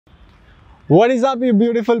What is up, you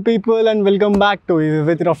beautiful people, and welcome back to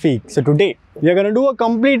EVwithRafiq. So today we are going to do a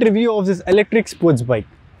complete review of this electric sports bike.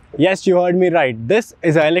 Yes, you heard me right. This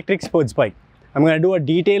is an electric sports bike. I'm going to do a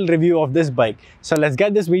detailed review of this bike. So let's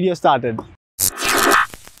get this video started.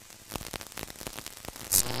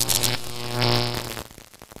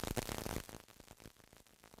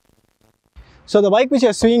 So the bike which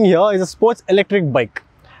you're seeing here is a sports electric bike.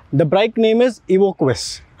 The bike name is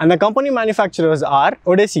EVOQIS and the company manufacturers are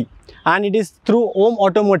ODYSSE, and it is through Om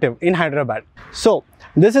Automotive in Hyderabad. So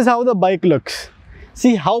this is how the bike looks.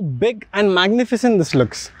 See how big and magnificent this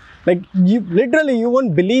looks. Like you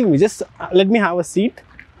won't believe me. Just let me have a seat.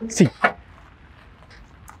 See.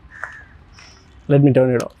 Let me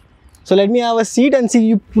turn it off. So let me have a seat and see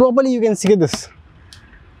you properly. You can see this.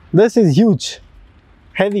 This is huge,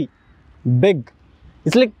 heavy, big.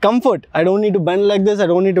 It's like comfort. I don't need to bend like this. I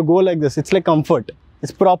don't need to go like this. It's like comfort.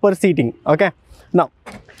 It's proper seating. Okay. Now,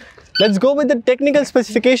 let's go with the technical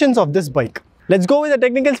specifications of this bike. This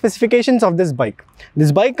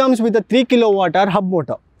bike comes with a 3 kWh hub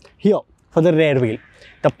motor here for the rear wheel.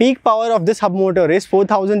 The peak power of this hub motor is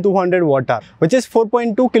 4200 Wh, which is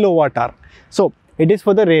 4.2 kWh. So it is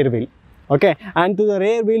for the rear wheel. Okay. And to the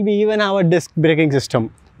rear wheel, we even have a disc braking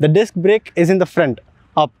system. The disc brake is in the front.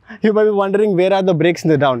 Up. You might be wondering where are the brakes in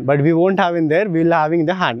the down, but we won't have in there, we'll have in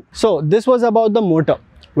the hand. So this was about the motor.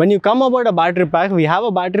 When you come about a battery pack, we have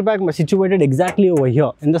a battery pack situated exactly over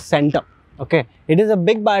here in the center. Okay, it is a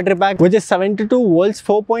big battery pack which is 72 volts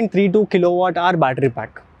 4.32 kWh battery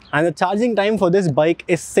pack, and the charging time for this bike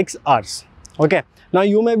is 6 hours. Okay, now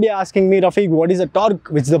you may be asking me, Rafiq, what is the torque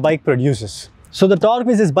which the bike produces? So the torque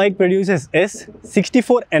which this bike produces is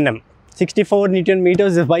 64 Nm, 64 Newton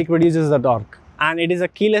meters. This bike produces the torque. And it is a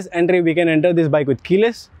keyless entry. We can enter this bike with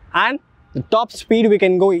keyless, and the top speed we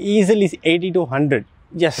can go easily 80 to 100.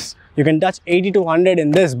 Yes, you can touch 80 to 100 in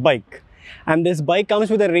this bike, and this bike comes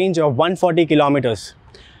with a range of 140 kilometers.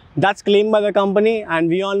 That's claimed by the company, and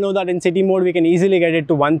we all know that in city mode we can easily get it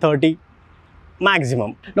to 130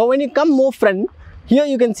 maximum. Now when you come more front, here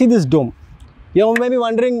you can see this dome. You may be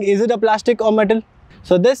wondering, is it a plastic or metal?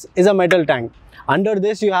 So this is a metal tank. Under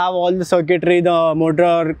this you have all the circuitry, the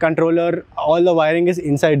motor, controller, all the wiring is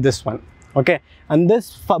inside this one. Okay, and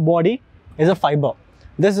this body is a fiber.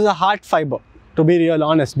 This is a hard fiber, to be real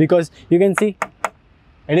honest, because you can see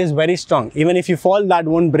it is very strong. Even if you fall, that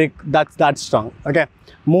won't break. That's that strong. Okay,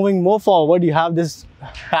 moving more forward, you have this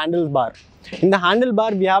handlebar. In the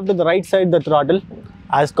handlebar, we have to the right side the throttle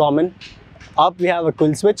as common. Up we have a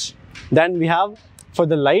kill switch. Then we have for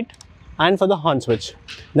the light and for the horn switch.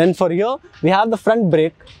 Then for here we have the front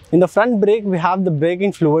brake. In the front brake we have the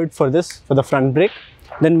braking fluid for the front brake.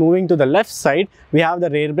 Then moving to the left side we have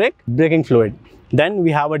the rear brake braking fluid. Then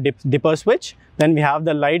we have a dipper switch. Then we have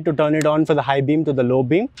the light to turn it on for the high beam to the low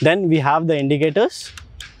beam. Then we have the indicators.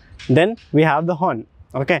 Then we have the horn.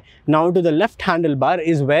 Okay, now to the left handlebar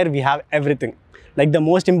is where we have everything. Like the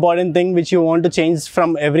most important thing which you want to change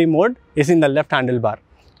from every mode is in the left handlebar.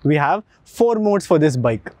 We have 4 modes for this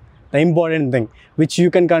bike. The important thing which you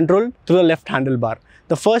can control through the left handlebar.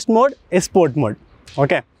 The first mode is sport mode.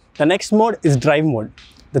 Okay. The next mode is drive mode.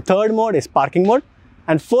 The third mode is parking mode.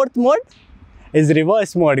 And fourth mode is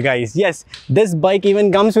reverse mode, guys. Yes, this bike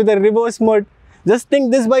even comes with a reverse mode. Just think,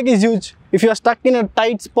 this bike is huge. If you are stuck in a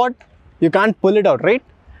tight spot, you can't pull it out, right?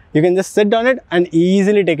 You can just sit on it and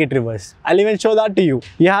easily take it reverse. I'll even show that to you.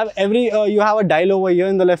 You have you have a dial over here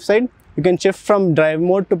in the left side. You can shift from drive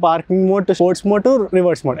mode to parking mode to sports mode to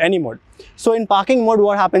reverse mode, any mode. So in parking mode,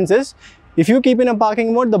 what happens is, if you keep in a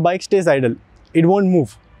parking mode, the bike stays idle. It won't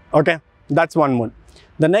move. Okay, that's one mode.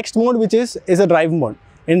 The next mode, which is a drive mode.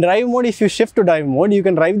 In drive mode, if you shift to drive mode, you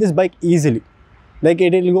can drive this bike easily. Like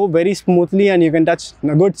it will go very smoothly, and you can touch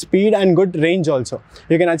a good speed and good range also.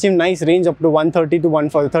 You can achieve nice range up to 130 to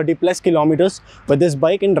 130 plus kilometers with this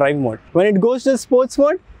bike in drive mode. When it goes to sports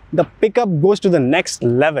mode, the pickup goes to the next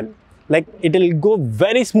level. Like it will go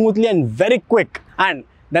very smoothly and very quick. And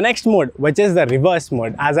the next mode, which is the reverse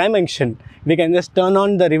mode, as I mentioned, we can just turn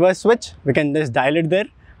on the reverse switch, we can just dial it there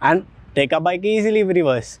and take a bike easily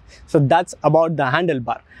reverse. So that's about the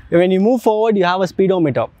handlebar. When you move forward, you have a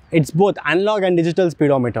speedometer. It's both analog and digital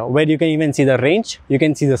speedometer, where you can even see the range, you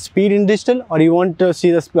can see the speed in digital, or you want to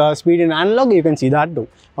see the speed in analog, you can see that too.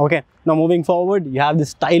 Okay, now moving forward, you have the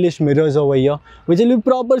stylish mirrors over here, which will be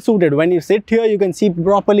proper suited. When you sit here, you can see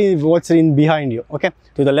properly what's in behind you. Okay,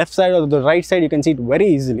 to the left side or to the right side, you can see it very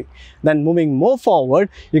easily. Then moving more forward,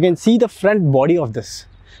 you can see the front body of this.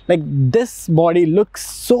 Like this body looks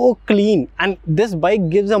so clean, and this bike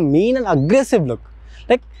gives a mean and aggressive look.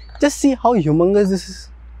 Like just see how humongous this is.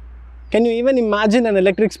 Can you even imagine an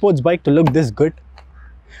electric sports bike to look this good?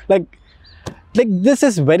 Like Like this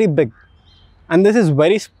is very big and this is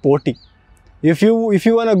very sporty. If you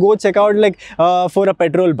want to go check out like for a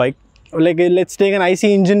petrol bike, like let's take an IC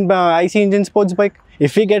engine sports bike.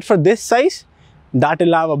 If we get for this size, that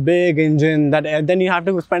will have a big engine, that then you have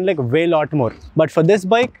to spend like way lot more. But for this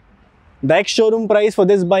bike, the ex-showroom price for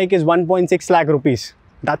this bike is 1.6 lakh rupees.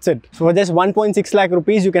 That's it. So for just 1.6 lakh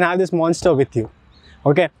rupees, you can have this monster with you.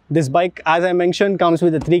 Okay, this bike, as I mentioned, comes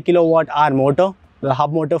with a 3 kWh motor, the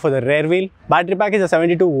hub motor for the rear wheel. Battery pack is a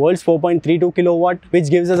 72 volts, 4.32 kilowatt, which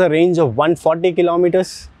gives us a range of 140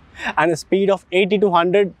 kilometers and a speed of 80 to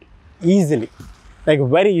 100 easily, like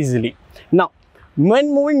very easily. Now,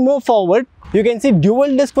 when moving more forward, you can see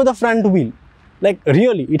dual disc for the front wheel. Like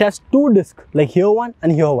really, it has two discs, like here one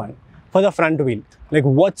and here one for the front wheel. Like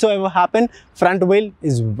whatsoever happen, front wheel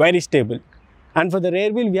is very stable. And for the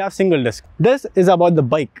rear wheel, we have single disc. This is about the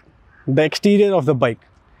bike, the exterior of the bike.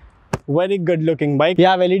 Very good looking bike. We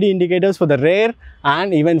have LED indicators for the rear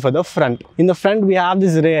and even for the front. In the front, we have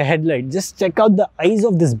this rear headlight. Just check out the eyes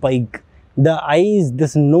of this bike. The eyes,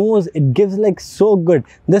 this nose, it gives like so good.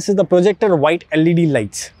 This is the projector white LED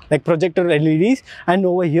lights, like projector LEDs. And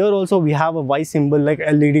over here also we have a Y symbol like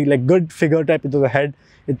LED, like good figure type into the head.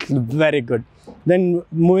 It's very good. Then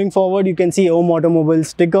moving forward, you can see Om Automobile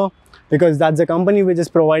sticker, because that's the company which is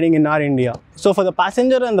providing in our India. So for the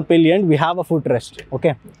passenger and the pillion, we have a footrest.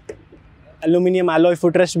 Okay, aluminum alloy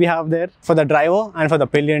footrest we have there for the driver and for the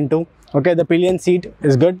pillion too. Okay, the pillion seat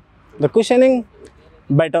is good. The cushioning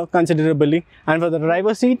better considerably, and for the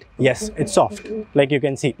driver seat, yes, it's soft like you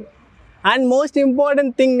can see. And most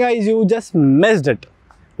important thing, guys, you just missed it,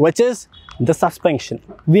 which is the suspension.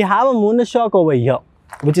 We have a monoshock over here,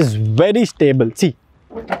 which is very stable. See,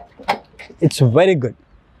 it's very good.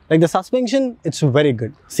 Like the suspension, it's very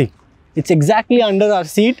good. See, it's exactly under our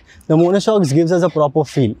seat. The monoshocks gives us a proper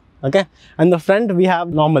feel. Okay, and the front we have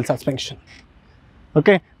normal suspension.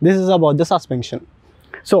 Okay, this is about the suspension.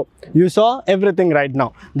 So you saw everything right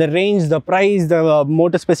now, the range, the price, the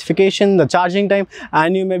motor specification, the charging time.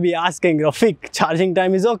 And you may be asking, Rafiq, charging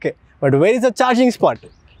time is okay, but where is the charging spot?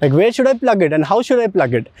 Like where should I plug it and how should I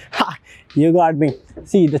plug it? Ha, you got me.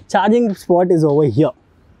 See, the charging spot is over here.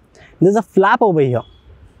 There's a flap over here.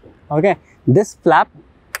 Okay, this flap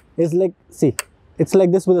is like, see, it's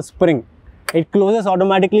like this with a spring. It closes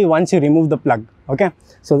automatically once you remove the plug. Okay,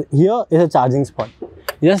 so here is a charging spot.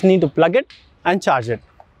 You just need to plug it and charge it.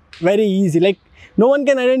 Very easy. Like no one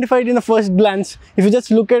can identify it in the first glance. If you just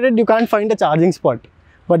look at it, you can't find a charging spot,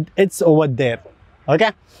 but it's over there.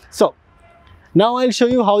 Okay, so now I'll show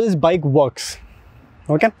you how this bike works.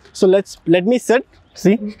 Okay, so let me sit.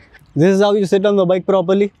 See, this is how you sit on the bike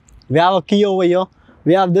properly. We have a key over here.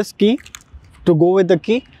 We have this key to go with the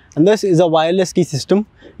key, and this is a wireless key system.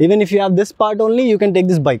 Even if you have this part only, you can take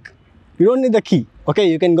this bike. You don't need the key. Okay,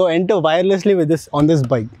 you can go enter wirelessly with this on this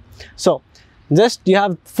bike. So just you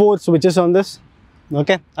have 4 switches on this.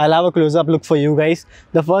 Okay, I'll have a close-up look for you guys.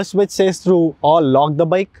 The first switch says to all lock the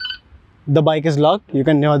bike. The bike is locked. You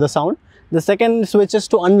can hear the sound. The second switch is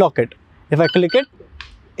to unlock it. If I click it,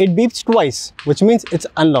 it beeps twice, which means it's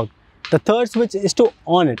unlocked. The third switch is to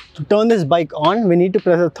on it. To turn this bike on, we need to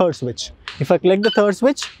press the third switch. If I click the third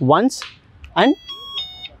switch once and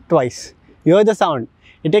twice, you hear the sound.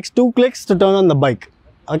 It takes 2 clicks to turn on the bike.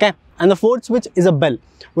 Okay, and the fourth switch is a bell,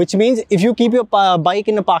 which means if you keep your bike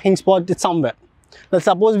in a parking spot, it's somewhere. Let's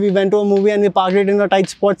suppose we went to a movie and we parked it in a tight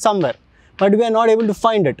spot somewhere, but we are not able to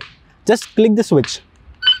find it. Just click the switch.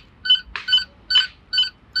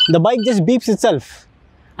 The bike just beeps itself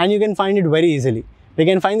and you can find it very easily. We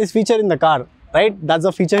can find this feature in the car, right? That's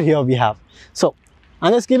the feature here we have. So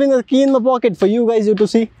I'm just keeping the key in the pocket for you guys to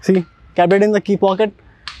see. See, kept it in the key pocket,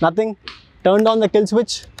 nothing. Turned on the kill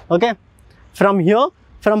switch. Okay, from here,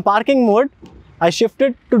 from parking mode, I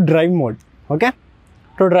shifted to drive mode. Okay,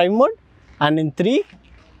 to drive mode, and in 3,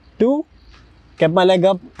 2, kept my leg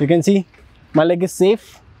up. You can see my leg is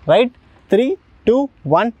safe, right? 3, 2,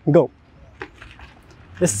 1, go.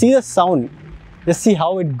 Just see the sound. Just see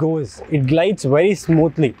how it goes. It glides very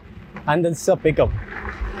smoothly, and this is a pickup.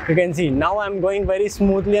 You can see now I'm going very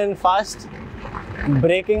smoothly and fast.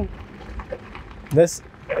 Braking. This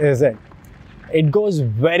is it. It goes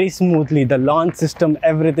very smoothly. The launch system,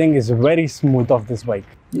 everything is very smooth of this bike.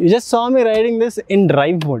 You just saw me riding this in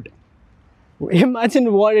drive mode.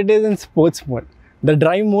 Imagine what it is in sports mode. The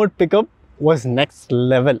drive mode pickup was next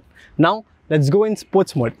level. Now let's go in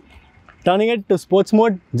sports mode. Turning it to sports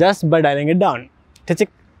mode just by dialing it down.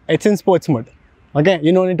 It's in sports mode. Okay,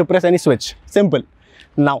 you don't need to press any switch. Simple.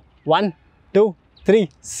 Now 1, 2, 3,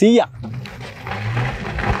 see ya.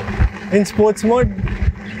 In sports mode,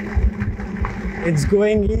 it's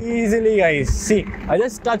going easily, guys. See, I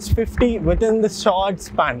just touched 50 within the short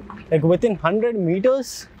span. Like within 100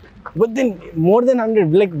 meters, within more than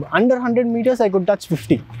 100, like under 100 meters, I could touch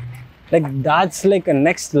 50. Like that's like a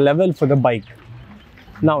next level for the bike.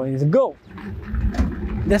 Now let's go.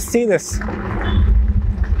 Just see this.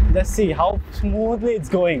 Just see how smoothly it's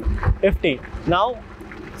going. 50. Now,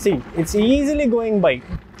 see, it's easily going by.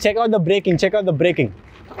 Check out the braking. Check out the braking.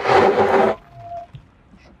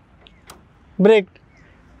 Braked.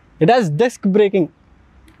 It has disc braking,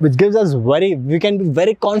 which gives us we can be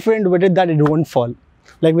very confident with it that it won't fall.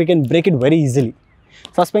 Like we can brake it very easily.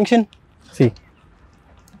 Suspension, see.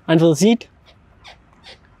 And for the seat,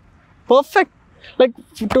 perfect. Like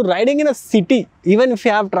to riding in a city, even if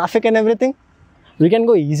you have traffic and everything, we can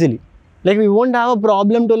go easily. Like we won't have a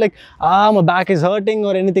problem to like, my back is hurting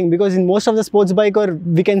or anything, because in most of the sports bike, or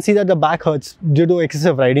we can see that the back hurts due to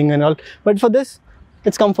excessive riding and all. But for this,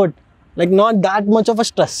 it's comfort. Like not that much of a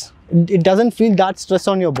stress. It doesn't feel that stress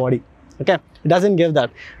on your body. Okay, it doesn't give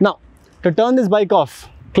that. Now, to turn this bike off,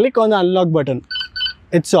 click on the unlock button.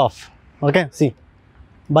 It's off. Okay, see,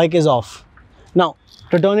 bike is off. Now,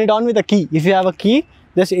 to turn it on with a key, if you have a key,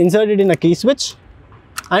 just insert it in a key switch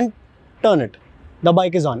and turn it. The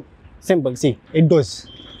bike is on. Simple. See, it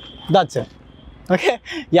goes. That's it. Okay,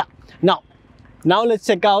 yeah. Now let's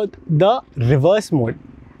check out the reverse mode.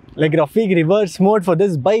 Like Rafiq, reverse mode for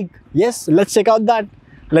this bike. Yes, let's check out that.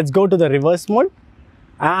 Let's go to the reverse mode.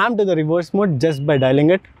 I am to the reverse mode just by dialing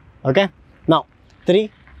it. Okay. Now,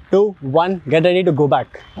 3, 2, 1. Get ready to go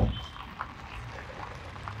back.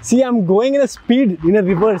 See, I'm going in a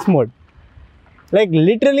reverse mode. Like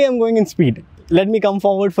literally, I'm going in speed. Let me come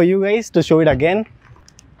forward for you guys to show it again.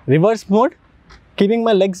 Reverse mode. Keeping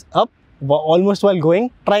my legs up almost while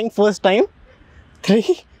going. Trying first time.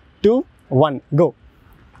 3, 2, 1. Go.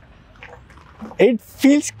 It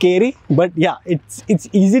feels scary, but yeah, it's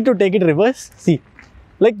easy to take it reverse. See,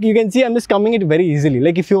 like you can see, I'm just coming it very easily.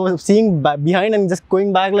 Like if you're seeing behind and just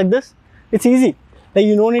going back like this, it's easy. Like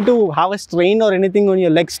you don't need to have a strain or anything on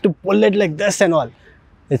your legs to pull it like this and all.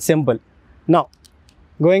 It's simple. Now,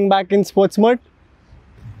 going back in sports mode,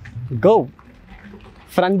 go.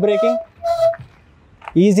 Front braking,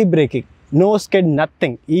 easy braking. No skid,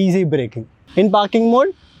 nothing. Easy braking. In parking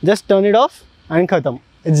mode, just turn it off and khatam.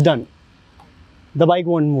 It's done. The bike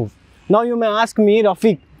won't move. Now you may ask me,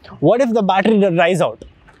 Rafiq, what if the battery dries out?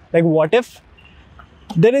 Like what if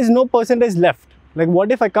there is no percentage left? Like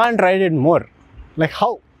what if I can't ride it more? Like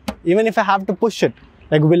how? Even if I have to push it,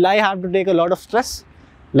 like will I have to take a lot of stress?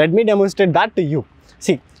 Let me demonstrate that to you.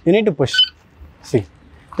 See, you need to push. See,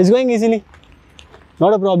 it's going easily.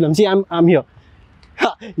 Not a problem. See, I'm here.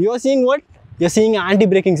 You're seeing what? You're seeing an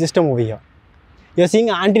anti-braking system over here. You're seeing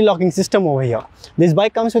an anti-locking system over here. This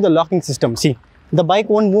bike comes with a locking system. See, the bike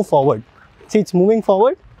won't move forward. See, it's moving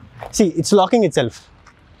forward. See, it's locking itself.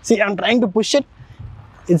 See, I'm trying to push it.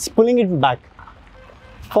 It's pulling it back.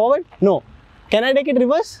 Forward? No. Can I take it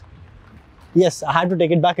reverse? Yes, I had to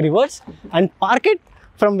take it back reverse and park it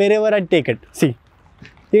from wherever I take it. See,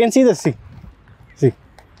 you can see this. See,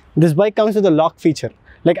 this bike comes with a lock feature,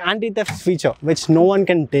 like anti-theft feature, which no one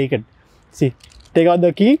can take it. See, take out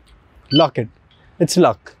the key, lock it. It's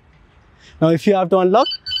lock. Now, if you have to unlock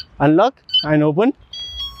and open,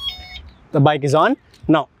 the bike is on.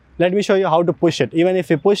 Now, let me show you how to push it. Even if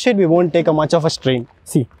we push it, we won't take much of a strain.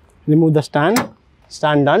 See, remove the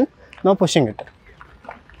stand done. Now pushing it.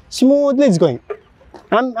 Smoothly it's going.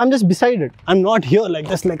 I'm just beside it. I'm not here like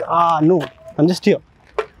this, like, no. I'm just here.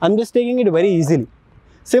 I'm just taking it very easily.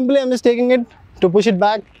 Simply, I'm just taking it to push it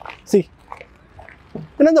back. See,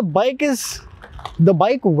 you know, the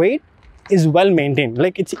bike weight is well maintained.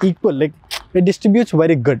 Like it's equal, like it distributes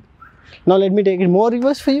very good. Now let me take it more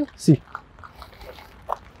reverse for you. See,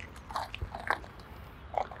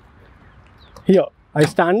 here I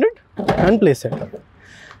stand it and place it.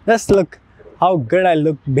 Just look how good I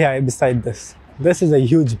look beside this. This is a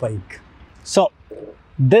huge bike. So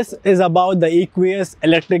this is about the EVOQIS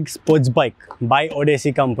electric sports bike by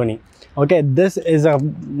ODYSSE company. Okay, this is a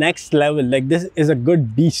next level. Like this is a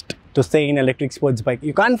good beast to say in electric sports bike.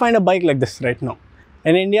 You can't find a bike like this right now.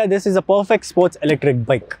 In India, this is a perfect sports electric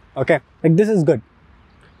bike. Okay, like this is good.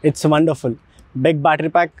 It's wonderful. Big battery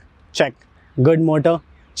pack, check. Good motor,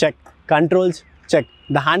 check. Controls, check.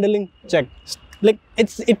 The handling, check. Like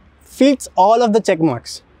it fits all of the check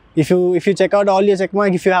marks. If you check out all your check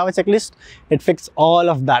marks, if you have a checklist, it fits all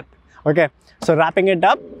of that. Okay, so wrapping it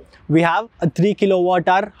up, we have a 3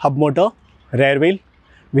 kWh hub motor, rear wheel.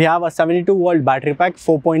 We have a 72 volt battery pack,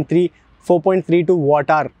 4.32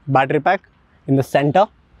 watt-hour battery pack in the center.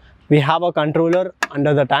 We have a controller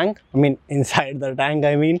under the tank, inside the tank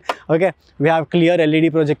okay. We have clear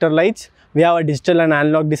LED projector lights, we have a digital and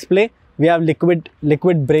analog display, we have liquid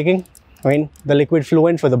braking, the liquid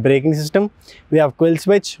fluent for the braking system, we have quill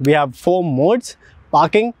switch, we have 4 modes: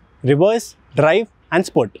 parking, reverse, drive and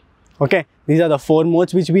sport. Okay, these are the 4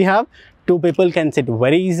 modes which we have. 2 people can sit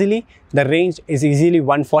very easily. The range is easily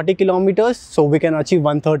 140 kilometers, so we can achieve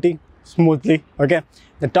 130 smoothly. Okay,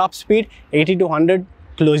 the top speed 80 to 100.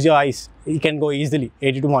 Close your eyes, you can go easily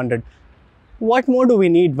 80 to 100. What more do we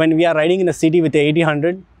need when we are riding in a city with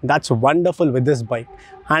 80-100? That's wonderful with this bike.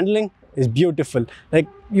 Handling is beautiful. Like,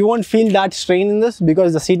 you won't feel that strain in this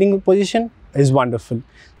because the seating position is wonderful.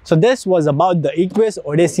 So this was about the EVOQIS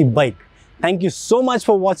ODYSSE bike. Thank you so much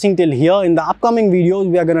for watching till here. In the upcoming videos,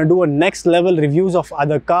 we are going to do a next level reviews of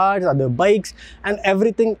other cars, other bikes and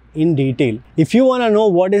everything in detail. If you want to know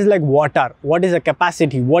what is like water, what is the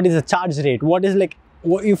capacity, what is the charge rate, what is like,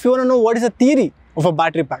 if you want to know what is the theory of a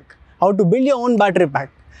battery pack, how to build your own battery pack,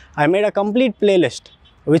 I made a complete playlist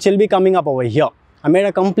which will be coming up over here. I made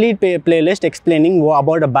a complete playlist explaining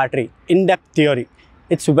about a battery, in-depth theory.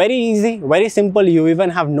 It's very easy, very simple. You even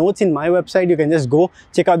have notes in my website. You can just go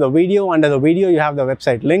check out the video. Under the video, you have the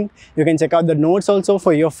website link. You can check out the notes also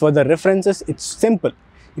for your further references. It's simple.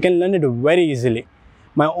 You can learn it very easily.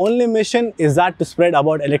 My only mission is that to spread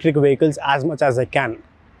about electric vehicles as much as I can.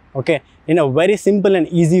 Okay, in a very simple and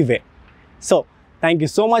easy way. So, thank you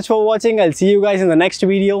so much for watching. I'll see you guys in the next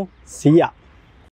video. See ya.